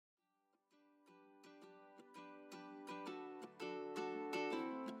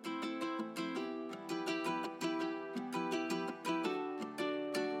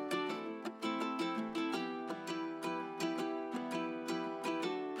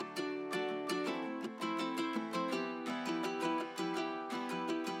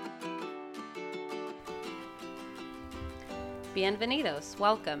Bienvenidos,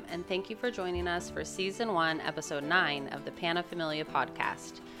 welcome, and thank you for joining us for Season 1, Episode 9 of the Pana Familia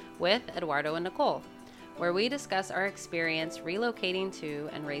podcast with Eduardo and Nicole, where we discuss our experience relocating to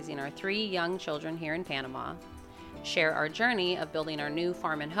and raising our 3 young children here in Panama, share our journey of building our new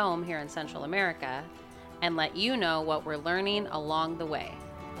farm and home here in Central America, and let you know what we're learning along the way.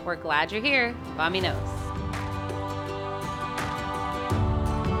 We're glad you're here. Vaminos.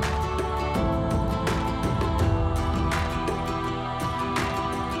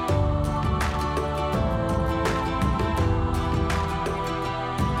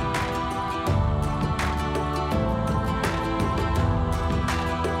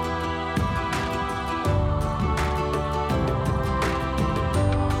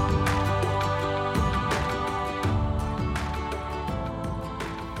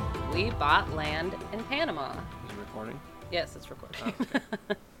 Bought land in Panama. Is it recording? Yes, it's recording.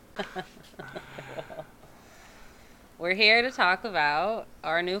 Oh, okay. We're here to talk about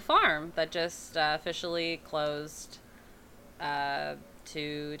our new farm that just officially closed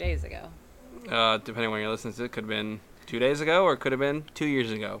 2 days ago. Depending on when you're listening to it, could have been 2 days ago, or it could have been 2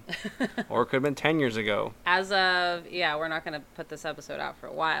 years ago, or it could have been 10 years ago. As of, we're not going to put this episode out for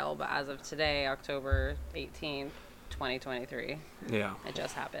a while, but as of today, October 18th, 2023. Yeah. It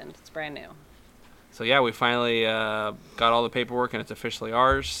just happened. It's brand new. So yeah, we finally got all the paperwork and it's officially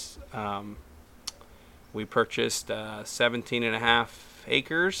ours. We purchased 17 and a half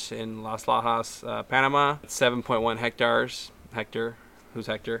acres in Las Lajas, Panama. 7.1 hectares. Hector. Who's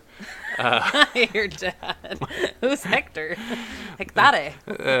Hector? Your dad. Who's Hector? Hectare.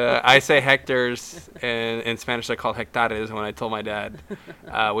 I say hectares, and in Spanish they're called hectares. When I told my dad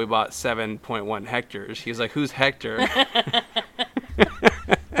we bought 7.1 hectares, he's like, "Who's Hector?"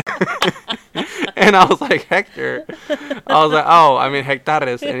 And I was like, "Hector." I was like, "Oh, I mean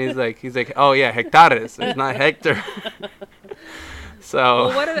hectares," and he's like, "Oh yeah, hectares. It's not Hector." So.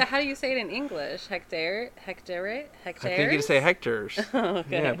 Well, how do you say it in English? Hectares? I think you just say hectares.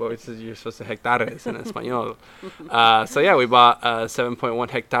 Okay. Yeah, but you're supposed to hectares in Espanol. So yeah, we bought 7.1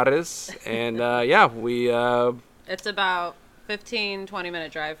 hectares, and we. It's about 20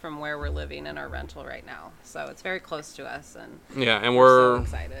 minute drive from where we're living in our rental right now, so it's very close to us, and and we're so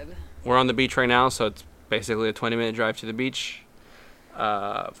excited. We're on the beach right now, so it's basically a 20-minute drive to the beach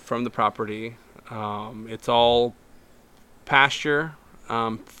from the property. It's all pasture.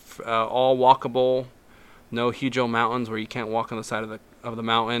 All walkable, no huge old mountains where you can't walk on the side of the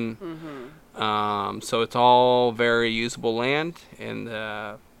mountain. Mm-hmm. So it's all very usable land, and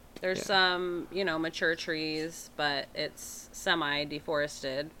there's some mature trees, but it's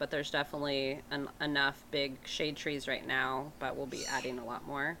semi-deforested. But there's definitely enough big shade trees right now, but we'll be adding a lot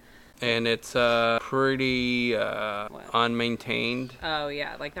more. And it's pretty unmaintained. Oh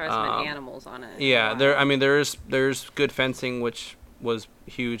yeah, like there hasn't been animals on it. Yeah, there's good fencing, which was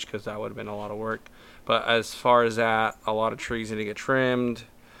huge because that would have been a lot of work. But as far as that, a lot of trees need to get trimmed,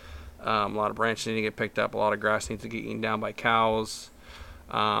 a lot of branches need to get picked up, a lot of grass needs to get eaten down by cows.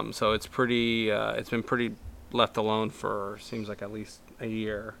 So it's been pretty left alone for seems like at least a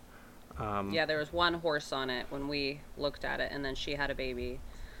year. There was one horse on it when we looked at it, and then she had a baby.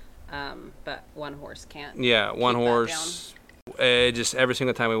 But one horse can't. Yeah, one horse. Just every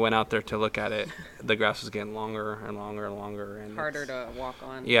single time we went out there to look at it, the grass was getting longer and longer and longer, and harder to walk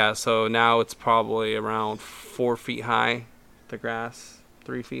on. Yeah, so now it's probably around 4 feet high. The grass,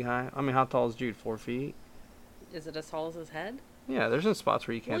 3 feet high. I mean, how tall is Jude? 4 feet? Is it as tall as his head? Yeah, there's some spots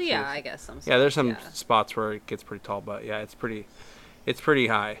where you can't. Well, yeah, see I guess some. Yeah, there's some spots where it gets pretty tall, but yeah, it's pretty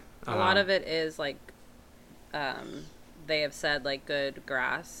high. A lot of it is like, they have said like good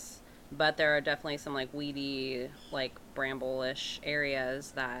grass. But there are definitely some like weedy, like bramble-ish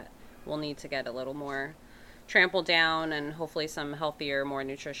areas that will need to get a little more trampled down, and hopefully some healthier, more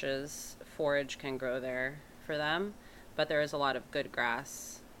nutritious forage can grow there for them. But there is a lot of good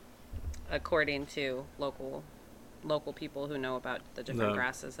grass, according to local people who know about the different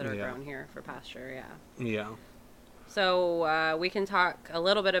grasses that are grown here for pasture. Yeah. Yeah. So we can talk a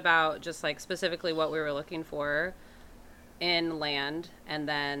little bit about just like specifically what we were looking for in land, and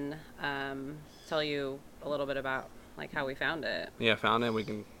then tell you a little bit about like how we found it. Yeah, found it. We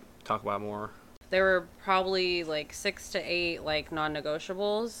can talk about more. There were probably like 6 to 8 like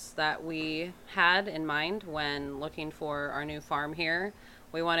non-negotiables that we had in mind when looking for our new farm here.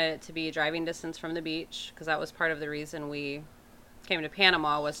 We wanted it to be driving distance from the beach, because that was part of the reason we came to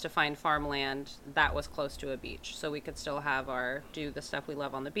Panama, was to find farmland that was close to a beach, so we could still do the stuff we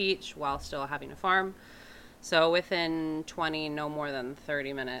love on the beach while still having a farm. So within 20, no more than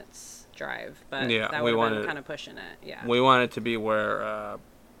 30 minutes drive. But that would have been kind of pushing it. Yeah. We wanted it to be where,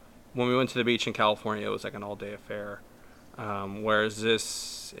 when we went to the beach in California, it was like an all-day affair. Whereas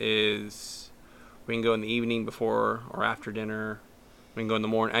this is, we can go in the evening before or after dinner. We can go in the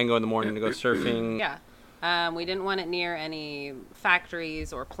morning. I can go in the morning to go surfing. Yeah. We didn't want it near any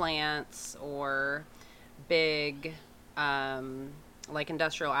factories or plants or big, like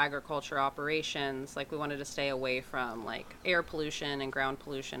industrial agriculture operations. Like we wanted to stay away from like air pollution and ground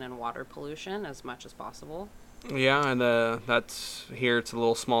pollution and water pollution as much as possible. Yeah, and that's here. It's a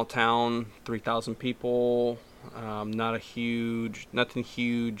little small town, 3,000 people. Not a huge, nothing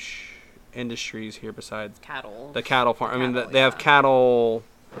huge industries here besides Cattle. the cattle farm. I mean, Cattle, they have yeah. cattle,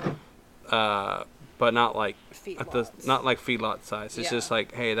 but not like Feedlots. not like feedlot size. It's Yeah. just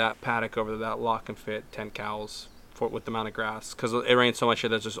like, hey, that paddock over there, that lot can fit 10 cows with the amount of grass. Because it rains so much here,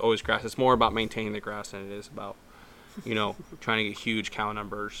 there's just always grass. It's more about maintaining the grass than it is about, trying to get huge cow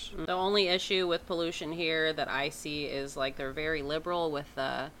numbers. The only issue with pollution here that I see is like they're very liberal with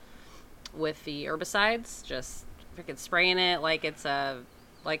the herbicides, just freaking spraying it like it's a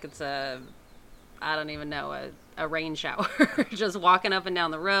I don't even know, a rain shower. Just walking up and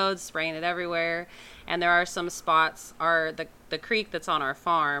down the roads, spraying it everywhere. And there are some spots, the creek that's on our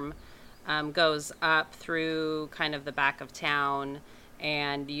farm goes up through kind of the back of town,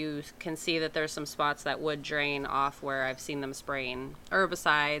 and you can see that there's some spots that would drain off where I've seen them spraying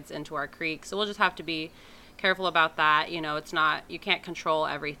herbicides into our creek. So we'll just have to be careful about that. It's not, you can't control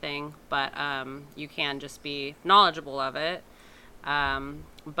everything, but you can just be knowledgeable of it.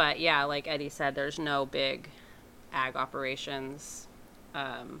 But yeah, like Eddie said, there's no big ag operations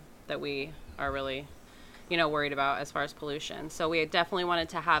that we are really, worried about as far as pollution. So we definitely wanted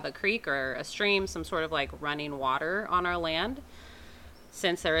to have a creek or a stream, some sort of like running water on our land.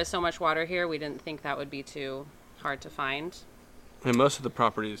 Since there is so much water here, we didn't think that would be too hard to find. And most of the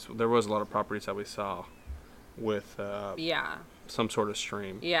properties, there was a lot of properties that we saw with Yeah. some sort of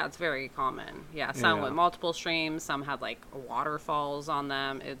stream. Yeah, it's very common. Yeah, some Yeah. with multiple streams, some had like waterfalls on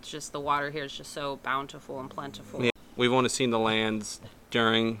them. It's just the water here is just so bountiful and plentiful. Yeah. We've only seen the lands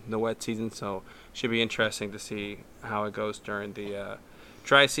during the wet season, so should be interesting to see how it goes during the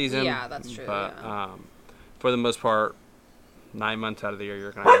dry season. Yeah, that's true. But Yeah. for the most part, 9 months out of the year,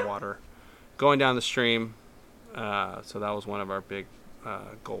 you're going to have water going down the stream. So that was one of our big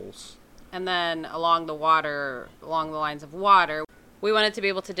goals. And then along the lines of water, we wanted to be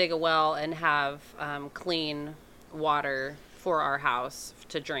able to dig a well and have clean water for our house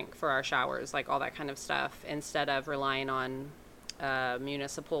to drink for our showers, like all that kind of stuff, instead of relying on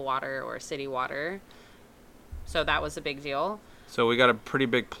municipal water or city water. So that was a big deal. So we got a pretty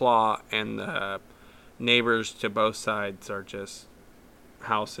big plot, and the neighbors to both sides are just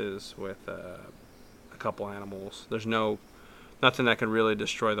houses with a couple animals. There's nothing that could really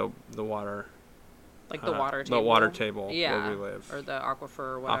destroy the water. Like the water table. The water table Yeah. where we live. Or the aquifer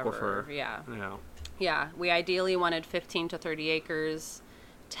or whatever. Aquifer. Yeah. Yeah. Yeah. We ideally wanted 15 to 30 acres.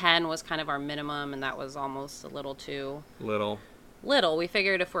 10 was kind of our minimum, and that was almost a little too Little. We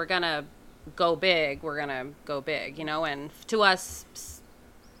figured if we're going to go big, we're going to go big, and to us,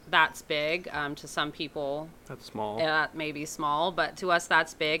 that's big. To some people, That's small. that may be small, but to us,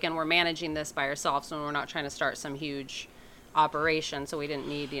 that's big, and we're managing this by ourselves, so we're not trying to start some huge operation, so we didn't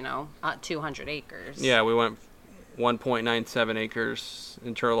need 200 acres. Yeah, we went 1.97 acres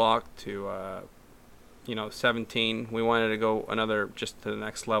in Turlock to 17. We wanted to go another just to the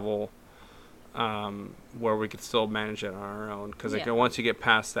next level, where we could still manage it on our own, because Yeah. once you get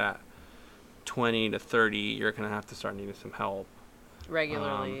past that 20 to 30, you're gonna have to start needing some help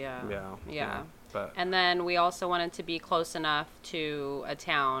Regularly, yeah. But And then we also wanted to be close enough to a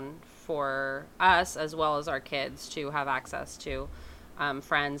town for us, as well as our kids, to have access to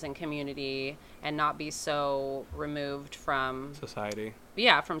friends and community, and not be so removed from society.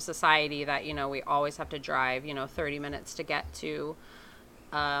 from society that we always have to drive 30 minutes to get to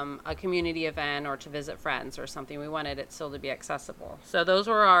a community event or to visit friends or something. We wanted it still to be accessible. So those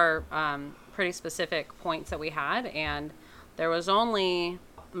were our pretty specific points that we had, and there was only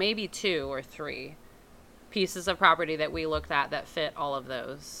maybe 2 or 3 pieces of property that we looked at that fit all of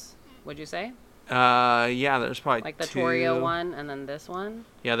those. Would you say? Yeah, there's probably Like the 2. Torio one and then this one?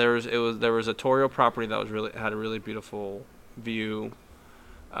 Yeah, there was a Torio property that had a really beautiful view.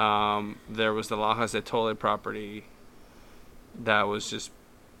 There was the Lajas de Tole property that was just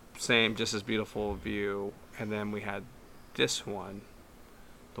as beautiful view, and then we had this one,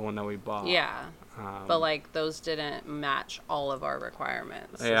 the one that we bought. Yeah. But like those didn't match all of our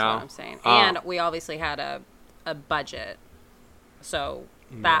requirements, is what Yeah. I'm saying. And we obviously had a budget. So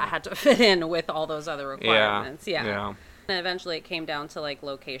that had to fit in with all those other requirements. Yeah. And eventually it came down to like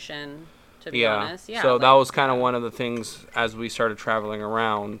location, to be honest. Yeah. So that was kind of one of the things as we started traveling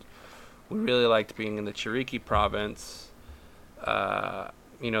around. We really liked being in the Chiriquí province,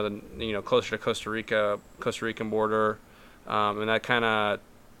 closer to Costa Rican border, and that kind of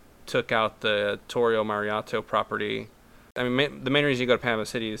took out the Torrio Mariato property. I mean, the main reason you go to Panama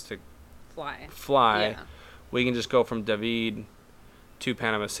City is to fly. Yeah. We can just go from David to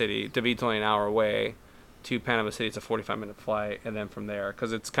Panama City. David's only an hour away. To Panama City, it's a 45-minute flight, and then from there,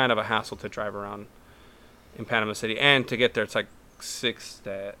 because it's kind of a hassle to drive around in Panama City, and to get there, it's like 6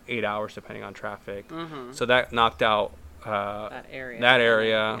 to 8 hours depending on traffic. Mm-hmm. So that knocked out That area.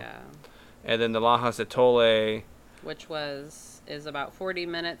 Yeah. And then the Lajas Atole, which is about 40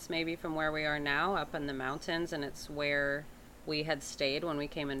 minutes maybe from where we are now, up in the mountains, and it's where we had stayed when we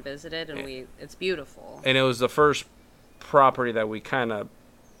came and visited, and it's beautiful. And it was the first property that we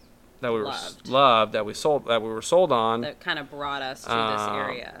loved, that we were sold on, that kind of brought us to this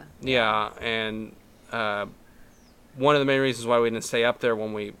area. Yeah, and one of the main reasons why we didn't stay up there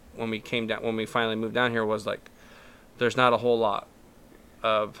when we finally moved down here was like there's not a whole lot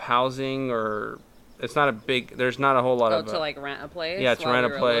of housing, or there's not a whole lot to like rent a place. Yeah, to rent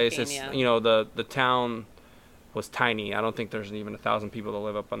a place. Looking, it's the town was tiny. I don't think there's even 1,000 people that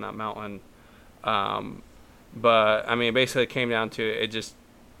live up on that mountain. But I mean, basically, it came down to it just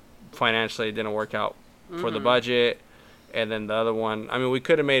financially it didn't work out for the budget. And then the other one, I mean, we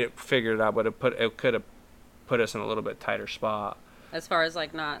could have figured it out, but it could have put us in a little bit tighter spot. As far as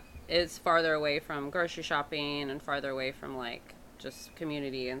like it's farther away from grocery shopping and farther away from like just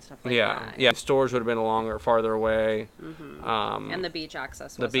community and stuff like that. Yeah. Stores would have been farther away. Mm-hmm. And the beach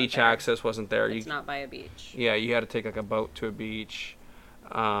access wasn't there. It's not by a beach. Yeah, you had to take like a boat to a beach.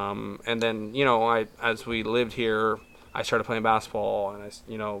 And then, as we lived here, I started playing basketball, and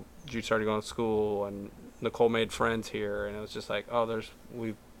Jude started going to school, and Nicole made friends here, and it was just like, we're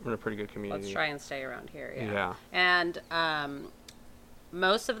in a pretty good community. Let's try and stay around here. Yeah. And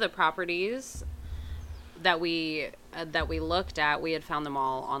most of the properties that we looked at, we had found them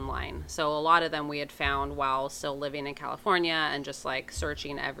all online. So a lot of them we had found while still living in California, and just like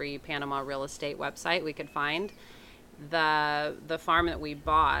searching every Panama real estate website we could find. The farm that we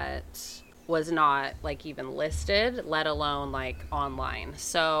bought was not like even listed, let alone like online.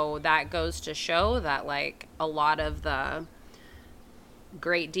 So that goes to show that like a lot of the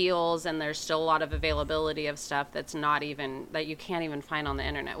great deals, and there's still a lot of availability of stuff that you can't even find on the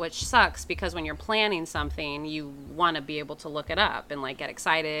internet, which sucks, because when you're planning something, you want to be able to look it up and like get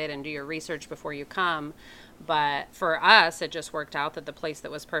excited and do your research before you come. But for us, it just worked out that the place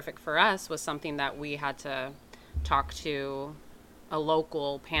that was perfect for us was something that we had to talk to a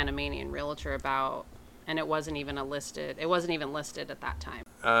local Panamanian realtor about, and it wasn't even listed at that time.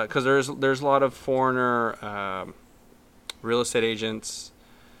 Because there's a lot of foreigner real estate agents.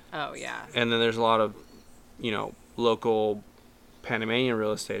 Oh yeah. And then there's a lot of local Panamanian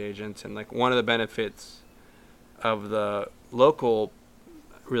real estate agents, and like one of the benefits of the local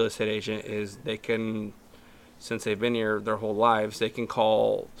real estate agent is they can, since they've been here their whole lives, they can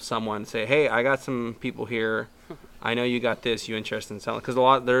call someone and say, hey, I got some people here, I know you got this, you interested in selling?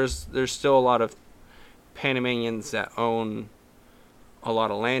 Because there's still a lot of Panamanians that own a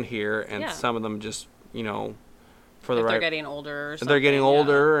lot of land here, and some of them just they're getting older or something, they're getting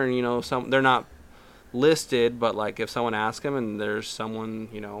older, and some they're not listed, but like if someone asks them and there's someone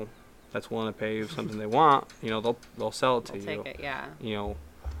that's willing to pay something they want, they'll sell it to you. Take it, yeah.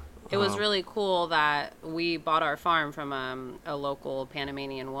 It was really cool that we bought our farm from a local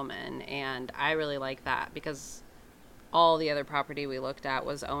Panamanian woman, and I really like that, because all the other property we looked at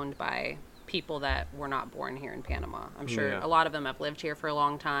was owned by people that were not born here in Panama. I'm sure a lot of them have lived here for a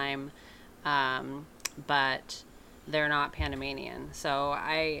long time, but they're not Panamanian.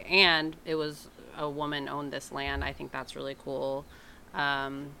 And it was a woman owned this land. I think that's really cool. A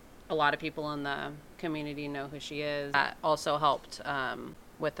lot of people in the community know who she is. That also helped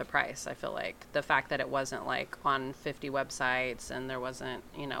with the price. I feel like the fact that it wasn't like on 50 websites, and there wasn't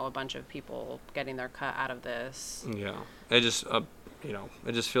a bunch of people getting their cut out of this. Yeah, it just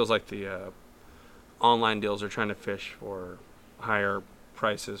it just feels like the online deals are trying to fish for higher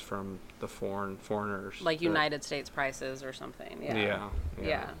prices from the foreigners, like United States prices or something. Yeah.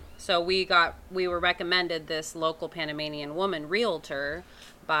 So we were recommended this local Panamanian woman realtor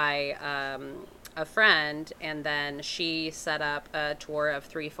by a friend, and then she set up a tour of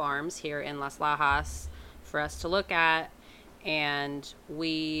 3 farms here in Las Lajas for us to look at, and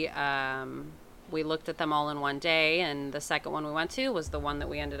we looked at them all in one day, and the second one we went to was the one that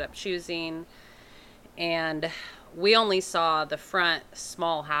we ended up choosing. And we only saw the front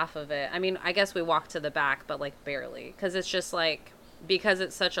small half of it. I mean, I guess we walked to the back, but like barely, because it's just like, because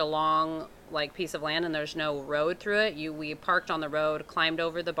it's such a long like piece of land and there's no road through it, we parked on the road, climbed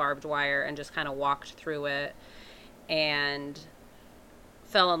over the barbed wire, and just kind of walked through it. And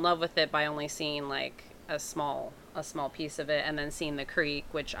fell in love with it by only seeing like a small piece of it, and then seeing the creek,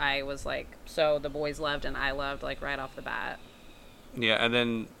 which I was like, so the boys loved and I loved like right off the bat. Yeah, and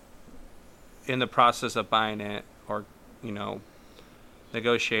then in the process of buying it, or you know,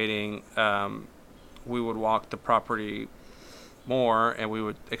 negotiating, we would walk the property more and we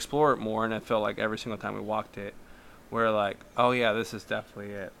would explore it more, and I felt like every single time we walked it, we're like, oh yeah, this is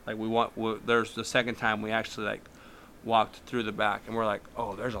definitely it. Like there's the second time we actually like walked through the back, and we're like,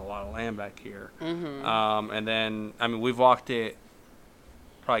 oh, there's a lot of land back here. Mm-hmm. And then I mean, we've walked it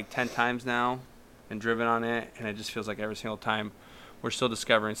probably 10 times now and driven on it, and it just feels like every single time we're still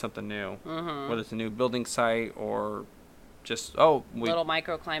discovering something new, Mm-hmm. whether it's a new building site or just Little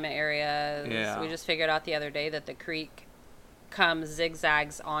microclimate areas. Yeah. We just figured out the other day that the creek comes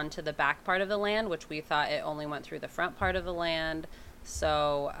zigzags onto the back part of the land, which we thought it only went through the front part of the land.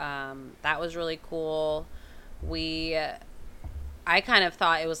 So that was really cool. I kind of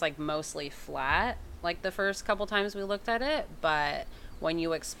thought it was like mostly flat, like the first couple times we looked at it, but when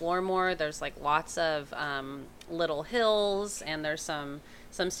you explore more, there's like lots of little hills, and there's some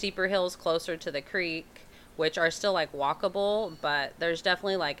steeper hills closer to the creek, which are still like walkable, but there's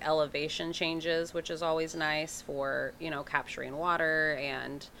definitely like elevation changes, which is always nice for, you know, capturing water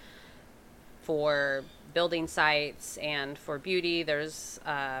and for building sites and for beauty. There's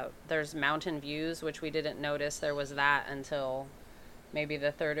mountain views, which we didn't notice there was that until maybe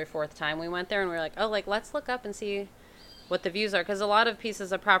the third or fourth time we went there, and we were like, oh, like let's look up and see what the views are, because a lot of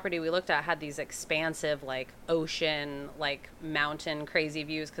pieces of property we looked at had these expansive like ocean, like mountain crazy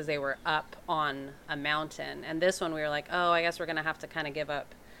views because they were up on a mountain, and this one we were like, oh, I guess we're gonna have to kind of give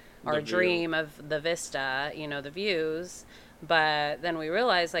up our dream of the vista, you know, the views. But then we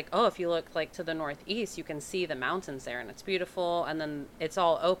realized, like, oh, if you look like to the northeast, you can see the mountains there, and it's beautiful, and then it's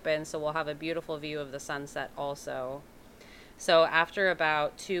all open, so we'll have a beautiful view of the sunset also. So after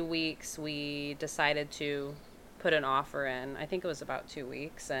about 2 weeks, we decided to put an offer in. I think it was about 2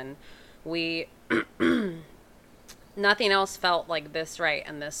 weeks, and we nothing else felt like this right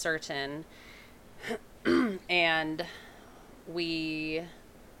and this certain. And we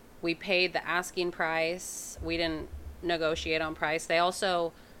paid the asking price. We didn't negotiate on price. They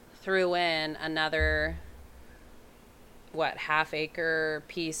also threw in another half acre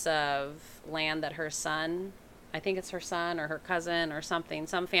piece of land that her son, I think it's her son or her cousin or something,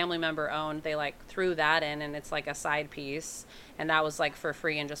 some family member owned. They like threw that in, and it's like a side piece, and that was like for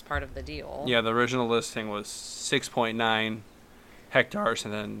free and just part of the deal. Yeah, the original listing was 6.9 hectares,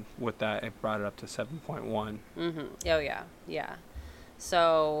 and then with that it brought it up to 7.1. Mm-hmm. Oh yeah, yeah.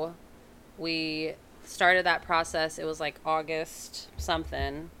 So we started that process. It was like August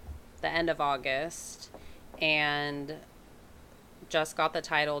something, the end of August, and just got the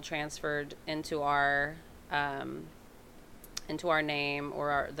title transferred into our name,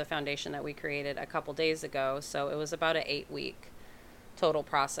 or the foundation that we created a couple days ago. So it was about an 8-week total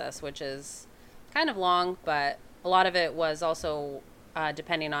process, which is kind of long, but a lot of it was also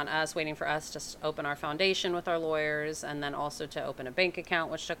depending on us, waiting for us to open our foundation with our lawyers, and then also to open a bank account,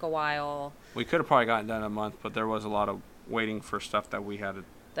 which took a while. We could have probably gotten done in a month, but there was a lot of waiting for stuff that we had to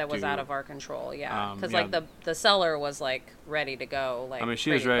that was out of our control. Yeah, because yeah. like the seller was like ready to go. Like, I mean,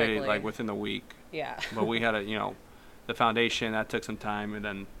 she was ready quickly. like within the week. Yeah. But we had the foundation that took some time, and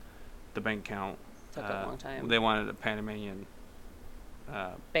then the bank account took a long time. They wanted a Panamanian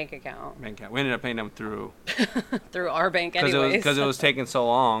bank account. We ended up paying them through our bank anyways. Because it was taking so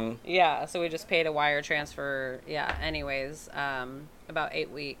long. Yeah, so we just paid a wire transfer. Yeah, anyways, about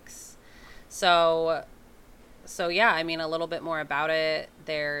 8 weeks. So yeah, I mean, a little bit more about it.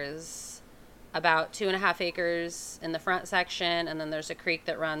 There's about 2.5 acres in the front section, and then there's a creek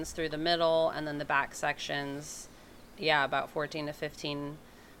that runs through the middle, and then the back sections, yeah, about 14 to 15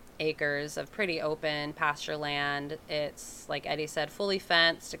 acres of pretty open pasture land. It's, like Eddie said, fully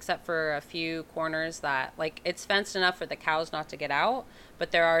fenced, except for a few corners that, like, it's fenced enough for the cows not to get out,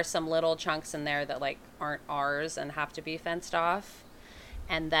 but there are some little chunks in there that, like, aren't ours and have to be fenced off.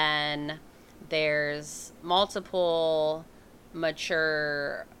 And then there's multiple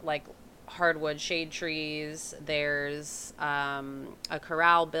mature, like, hardwood shade trees. There's a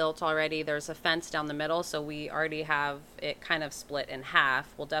corral built already. There's a fence down the middle, so we already have it kind of split in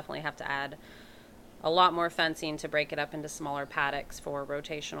half. We'll definitely have to add a lot more fencing to break it up into smaller paddocks for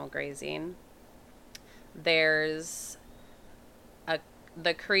rotational grazing. There's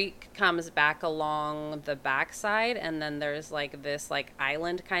the creek comes back along the backside, and then there's like this like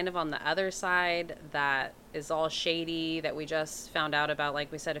island kind of on the other side that is all shady that we just found out about, like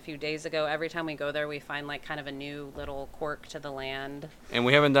we said, a few days ago. Every time we go there, we find like kind of a new little quirk to the land. And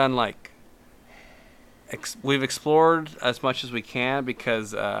we haven't done like we've explored as much as we can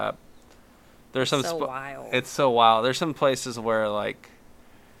because there's some So wild. it's so wild. There's some places where like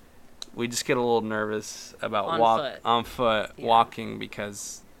we just get a little nervous about on foot Yeah. walking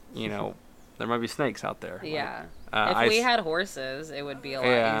because there might be snakes out there. Yeah. Like, If we had horses, it would be a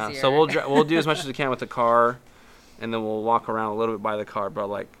lot easier. So we'll do as much as we can with the car, and then we'll walk around a little bit by the car. But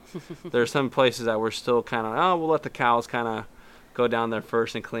like, there's some places that we're still kind of we'll let the cows kind of go down there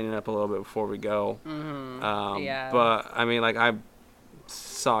first and clean it up a little bit before we go. Mm-hmm. Yeah. But I mean, like I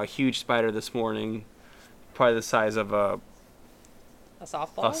saw a huge spider this morning, probably the size of a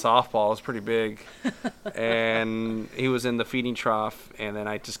softball. A softball. It was pretty big, and he was in the feeding trough. And then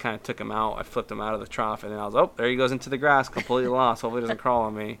I just kind of took him out. I flipped him out of the trough, and then I was there he goes into the grass, completely lost. Hopefully, he doesn't crawl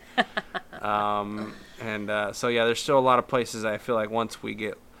on me. So yeah, there's still a lot of places I feel like once we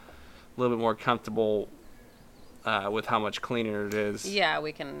get a little bit more comfortable with how much cleaner it is. Yeah,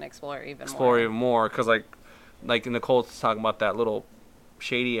 we can explore even more. Because like Nicole's talking about that little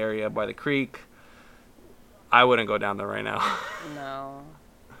shady area by the creek. I wouldn't go down there right now. No.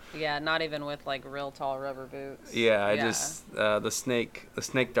 Yeah, not even with like real tall rubber boots. Yeah, I just the snake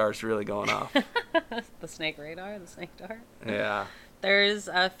dart's really going off. The snake radar, the snake dart. Yeah. There's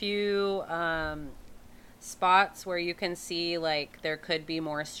a few spots where you can see like there could be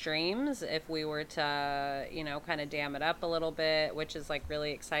more streams if we were to, kind of dam it up a little bit, which is like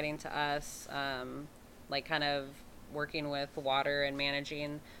really exciting to us. Like kind of working with water and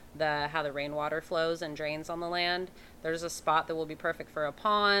managing how the rainwater flows and drains on the land. There's a spot that will be perfect for a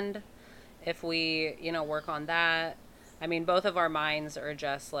pond if we, work on that. I mean, both of our minds are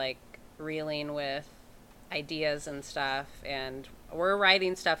just like reeling with ideas and stuff, and we're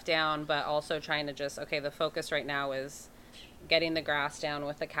writing stuff down, but also trying to just, the focus right now is getting the grass down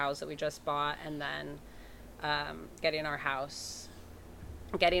with the cows that we just bought, and then getting our house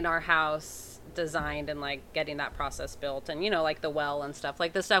designed and like getting that process built, and like the well and stuff,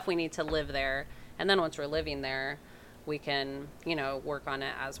 like the stuff we need to live there. And then once we're living there, we can work on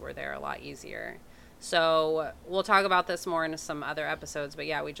it as we're there a lot easier. So we'll talk about this more in some other episodes, but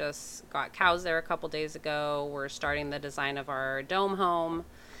yeah, we just got cows there a couple days ago. We're starting the design of our dome home,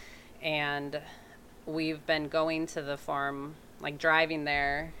 and we've been going to the farm, like driving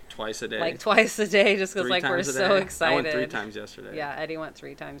there twice a day just because like we're so excited. I went 3 times yesterday. Yeah, Eddie went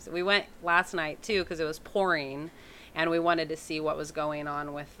 3 times. We went last night too because it was pouring, and we wanted to see what was going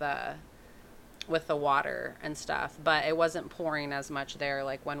on with the water and stuff, but it wasn't pouring as much there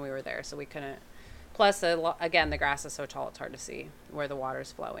like when we were there, so we couldn't. Plus, again, the grass is so tall it's hard to see where the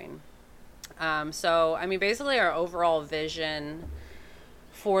water's flowing. So I mean, basically our overall vision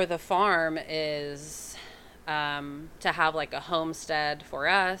for the farm is to have like a homestead for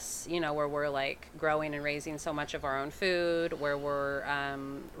us, where we're like growing and raising so much of our own food, where we're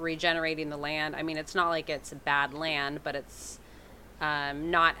regenerating the land. I mean, it's not like it's bad land, but it's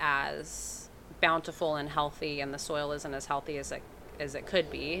not as bountiful and healthy, and the soil isn't as healthy as it could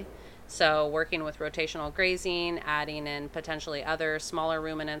be. So working with rotational grazing, adding in potentially other smaller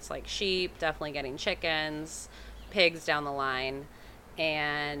ruminants like sheep, definitely getting chickens, pigs down the line,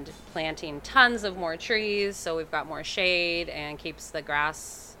 and planting tons of more trees so we've got more shade and keeps the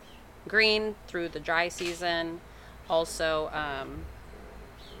grass green through the dry season. Also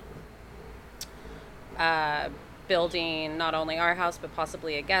building not only our house but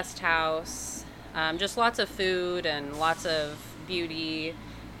possibly a guest house. Just lots of food and lots of beauty,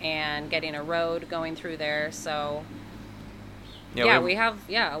 and getting a road going through there. So we have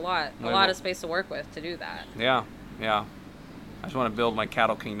a lot of space to work with to do that. Yeah. I just want to build my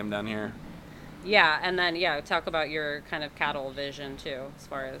cattle kingdom down here. Yeah, and then talk about your kind of cattle vision too, as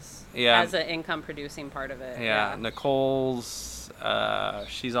far as an income producing part of it. Yeah. Nicole's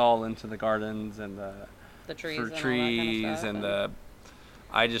she's all into the gardens and the trees and all that kind of stuff,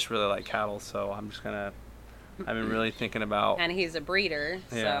 I just really like cattle, so I've been really thinking about. And he's a breeder,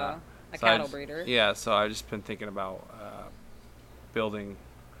 cattle breeder. Yeah, so I've just been thinking about building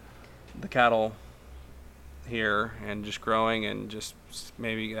the cattle here and just growing, and just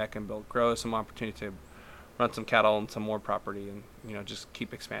maybe that can grow some opportunity to run some cattle and some more property, and just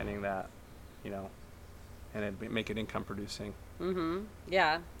keep expanding that, and make it income producing.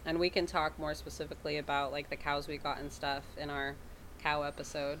 Yeah, and we can talk more specifically about like the cows we got and stuff in our cow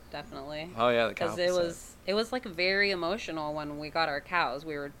episode, definitely. Oh yeah, the cow episode. Because it was like very emotional when we got our cows.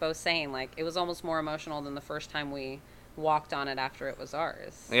 We were both saying like it was almost more emotional than the first time we walked on it after it was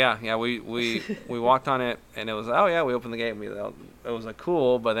ours. Yeah, we walked on it, and it was we opened the gate, and it was like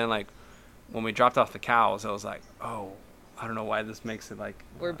cool, but then like when we dropped off the cows, it was like, oh, I don't know why this makes it like.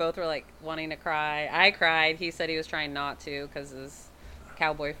 We both were like wanting to cry. I cried. He said he was trying not to because his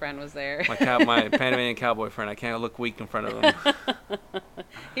cowboy friend was there. My Panamanian cowboy friend. I can't look weak in front of him.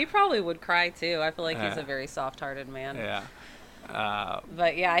 He probably would cry too. I feel like he's Yeah. a very soft-hearted man. Yeah.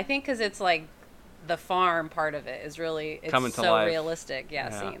 But yeah, I think because it's like the farm part of it is really, it's Coming to so life. realistic. Yeah,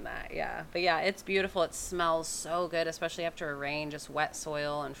 Yeah. seeing that. Yeah. But yeah, it's beautiful. It smells so good, especially after a rain, just wet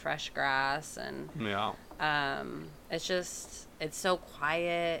soil and fresh grass. And Yeah. it's just, it's so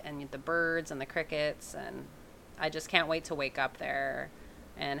quiet, and the birds and the crickets. And I just can't wait to wake up there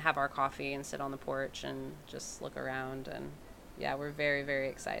and have our coffee and sit on the porch and just look around. And yeah, we're very, very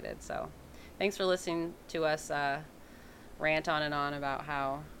excited. So thanks for listening to us rant on and on about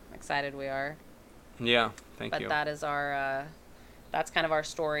how excited we are. Yeah. Thank But you. that is our that's kind of our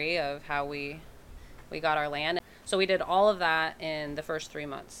story of how we got our land. So we did all of that in the first 3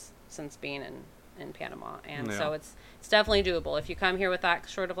 months since being in Panama. And so Yeah. it's definitely doable. If you come here with that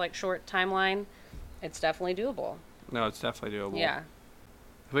sort of like short timeline, it's definitely doable. No, it's definitely doable. Yeah.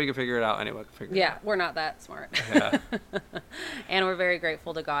 If we can figure it out, anyone can figure it Yeah, out. we're not that smart. Yeah. And we're very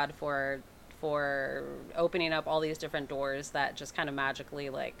grateful to God for opening up all these different doors that just kind of magically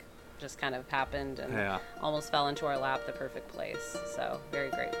just kind of happened and Yeah. almost fell into our lap, the perfect place. So very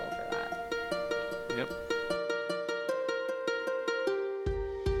grateful for that. Yep.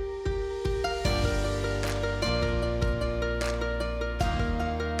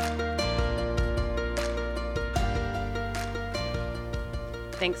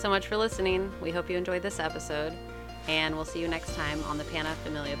 Thanks so much for listening. We hope you enjoyed this episode, and we'll see you next time on the Pana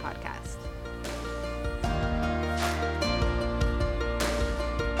Familia podcast.